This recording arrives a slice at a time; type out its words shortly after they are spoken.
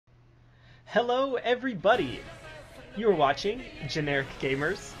Hello, everybody! You are watching Generic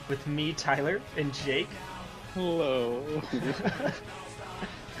Gamers with me, Tyler, and Jake. Hello.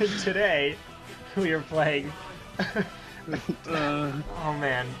 Today, we are playing. Oh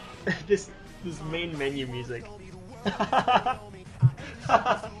man, this main menu music. How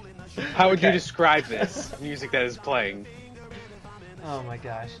would you describe this music that is playing? Oh my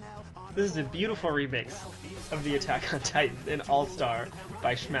gosh. This is a beautiful remix of the Attack on Titan in All-Star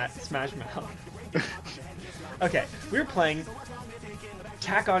by Smash Mouth. Okay, we're playing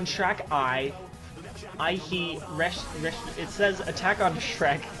Attack on Shrek it says Attack on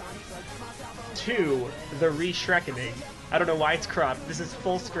Shrek 2, the ReShrekoning. I don't know why it's cropped. This is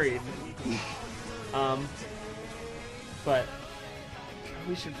full screen. But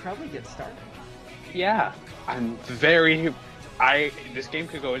we should probably get started. Yeah, this game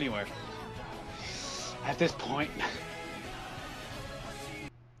could go anywhere. At this point.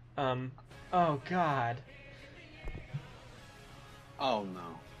 Oh god. Oh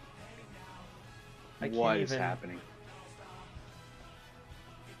no. What is happening?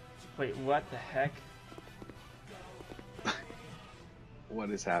 Wait, what the heck?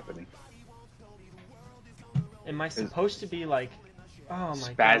 What is happening? Am I supposed to be like, oh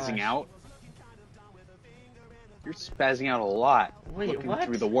my god, spazzing out? You're spazzing out a lot. Wait, looking what?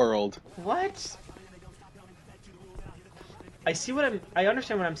 through the world. What? I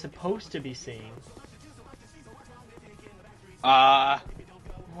understand what I'm supposed to be seeing. What?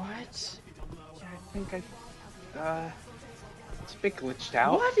 Yeah, I think it's a bit glitched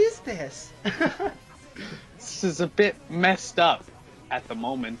out. What is this? This is a bit messed up at the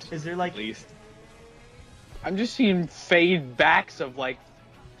moment. Is there like... At least. I'm just seeing fade backs of like...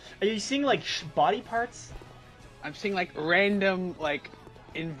 Are you seeing like body parts? I'm seeing like random like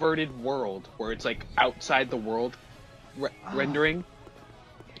inverted world where it's like outside the world rendering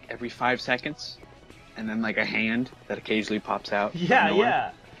every 5 seconds, and then like a hand that occasionally pops out. Yeah,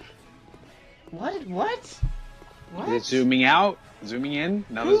 yeah. What? It's zooming out, zooming in.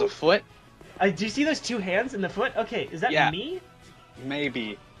 Now there's a foot. Do you see those two hands in the foot? Okay, is that me?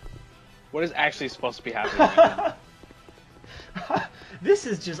 Maybe. What is actually supposed to be happening right now? This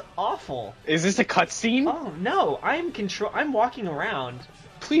is just awful. Is this a cutscene? Oh no, I'm walking around.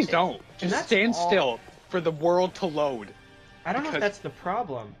 Please don't. Just stand still for the world to load. I don't know if that's the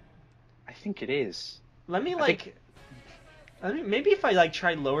problem. I think it is. Let me maybe if I like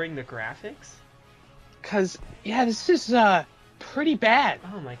try lowering the graphics. Cause yeah, this is pretty bad.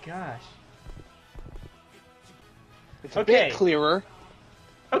 Oh my gosh. It's a bit clearer.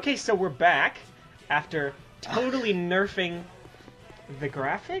 Okay, so we're back after totally nerfing the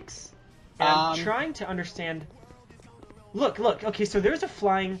graphics. And I'm trying to understand. Look. Okay, so there's a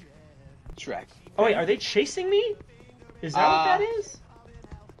flying Shrek. Oh wait, are they chasing me? Is that what that is?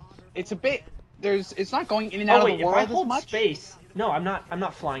 It's a bit. It's not going in and out of the world if I hold as much. Space. No, I'm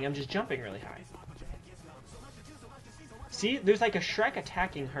not flying. I'm just jumping really high. See, there's like a Shrek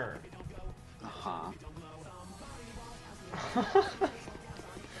attacking her.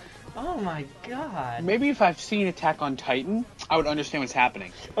 Oh my god. Maybe if I've seen Attack on Titan, I would understand what's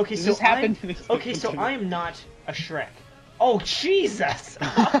happening. Okay, Does this happen? So I am not a Shrek. Oh Jesus.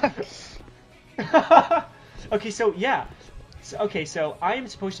 Okay, so yeah. So I am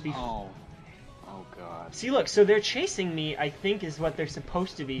supposed to be. Oh god. See, look. So they're chasing me. I think is what they're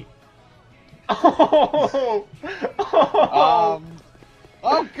supposed to be. Oh.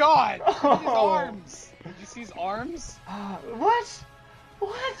 Oh god. Look at his arms. Did you see his arms? What?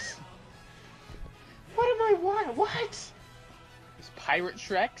 What? There's pirate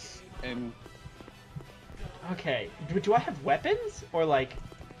Shreks and. Okay. Do I have weapons or like?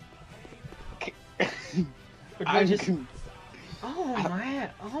 Or do I just... Oh man!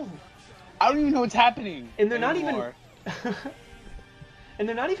 Oh. I don't even know what's happening. And they're not even. And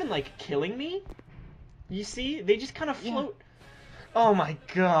they're not even like killing me. You see? They just kind of float. Yeah. Oh my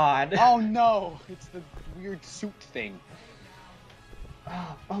god. Oh no! It's the weird suit thing.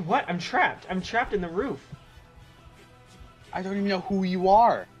 Oh what? I'm trapped. I'm trapped in the roof. I don't even know who you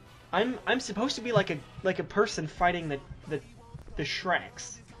are. I'm supposed to be like a person fighting the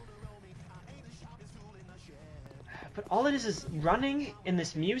Shreks. But all it is running in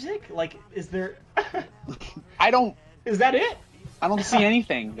this music? Like, is there... I don't... Is that it? I don't see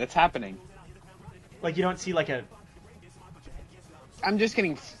anything that's happening. Like, you don't see, like, a... I'm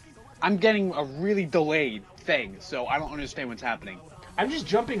getting a really delayed thing, so I don't understand what's happening. I'm just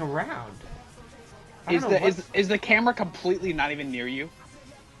jumping around. Is the camera completely not even near you?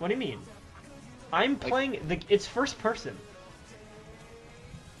 What do you mean? I'm playing... It's first person.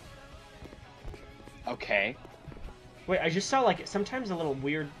 Okay. Wait, I just saw like sometimes a little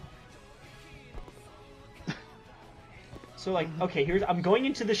weird. So like, okay, I'm going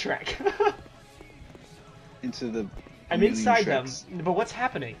into the Shrek. Into the. I'm inside them, Shreks. but what's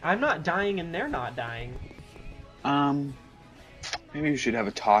happening? I'm not dying and they're not dying. Maybe we should have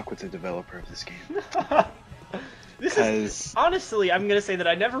a talk with the developer of this game. This is honestly, I'm gonna say that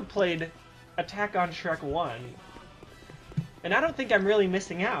I never played Attack on Shrek 1, and I don't think I'm really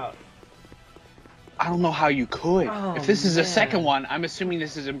missing out. I don't know how you could. Oh, if this is a man. second one, I'm assuming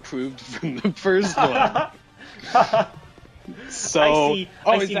this is improved from the first one. So,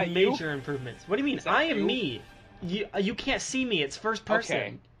 I is see that major you? improvements. What do you mean? Is that I am you? me. You can't see me. It's first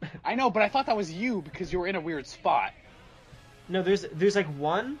person. Okay. I know, but I thought that was you because you were in a weird spot. No, there's like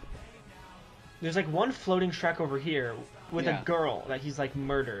one. There's like one floating Shrek over here with Yeah. a girl that he's like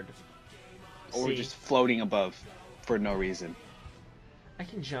murdered. Or See? just floating above for no reason. I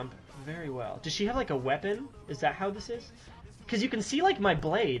can jump very well. Does she have like a weapon? Is that how this is? Because you can see like my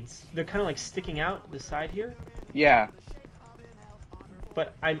blades. They're kind of like sticking out the side here. Yeah.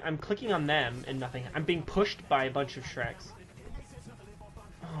 But I'm clicking on them and nothing. I'm being pushed by a bunch of Shreks.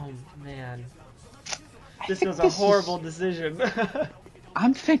 Oh man. This was a horrible decision.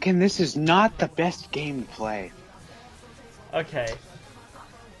 I'm thinking this is not the best game to play. Okay.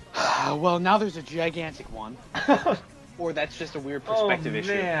 Well, now there's a gigantic one. Or that's just a weird perspective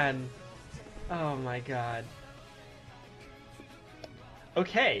issue. Oh man. Oh my god.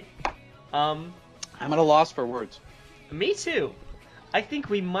 Okay. I'm at a loss for words. Me too. I think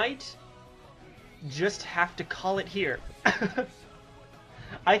we might just have to call it here.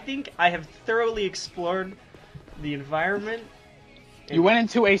 I think I have thoroughly explored the environment. You went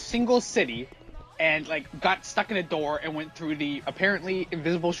into a single city and like got stuck in a door and went through the apparently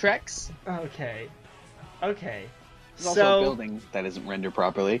invisible Shreks. Okay. Okay. There's also a building that isn't rendered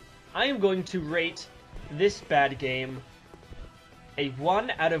properly. I am going to rate this bad game a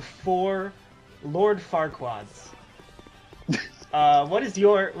 1 out of 4 Lord Farquads. What is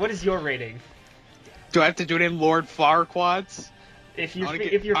your rating? Do I have to do it in Lord Farquads? If you're all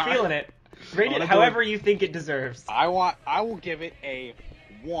right. feeling it, rate it wanna do however you think it deserves. I will give it a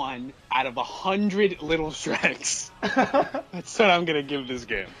 1 out of 100 little Shreks. That's what I'm gonna give this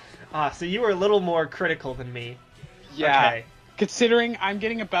game. So you were a little more critical than me. Yeah. Okay. Considering I'm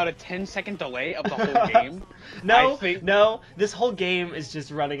getting about a 10-second delay of the whole game. No, this whole game is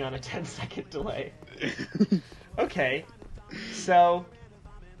just running on a 10-second delay. Okay, so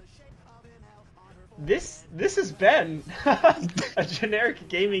this has been a generic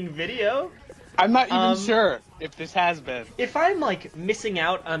gaming video. I'm not even sure if this has been. If I'm like missing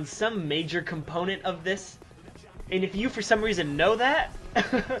out on some major component of this, and if you for some reason know that,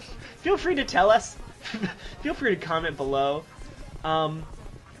 feel free to tell us. Feel free to comment below.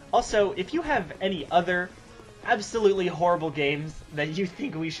 Also, if you have any other absolutely horrible games that you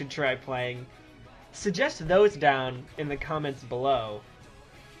think we should try playing, suggest those down in the comments below.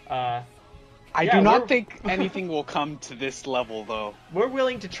 I do not think anything will come to this level, though. We're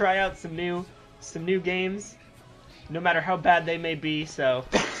willing to try out some new games, no matter how bad they may be. So,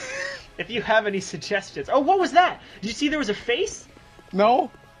 if you have any suggestions, oh, what was that? Did you see there was a face? No.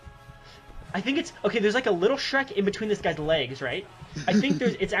 I think it's okay. There's like a little Shrek in between this guy's legs, right? I think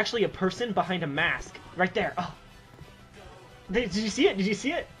it's actually a person behind a mask right there. Oh, did you see it? Did you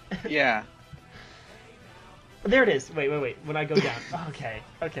see it? Yeah. There it is. Wait. When I go down. Okay.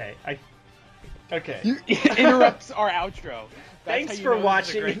 It interrupts our outro. Thanks for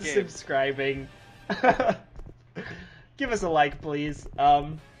watching and subscribing. Give us a like, please.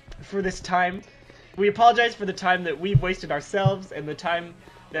 For this time, we apologize for the time that we've wasted ourselves and the time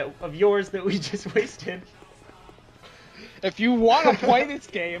of yours that we just wasted. If you want to play this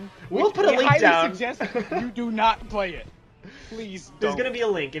game, we'll put a link down. Suggest you do not play it. Please don't. There's going to be a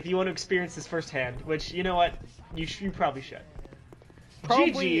link if you want to experience this firsthand, which, you know what? You probably should.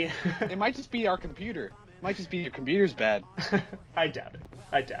 Probably, GG. It might just be our computer. It might just be your computer's bad. I doubt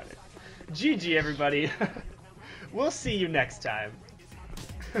it. GG, everybody. We'll see you next time.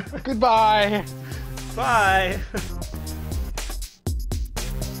 Goodbye. Bye.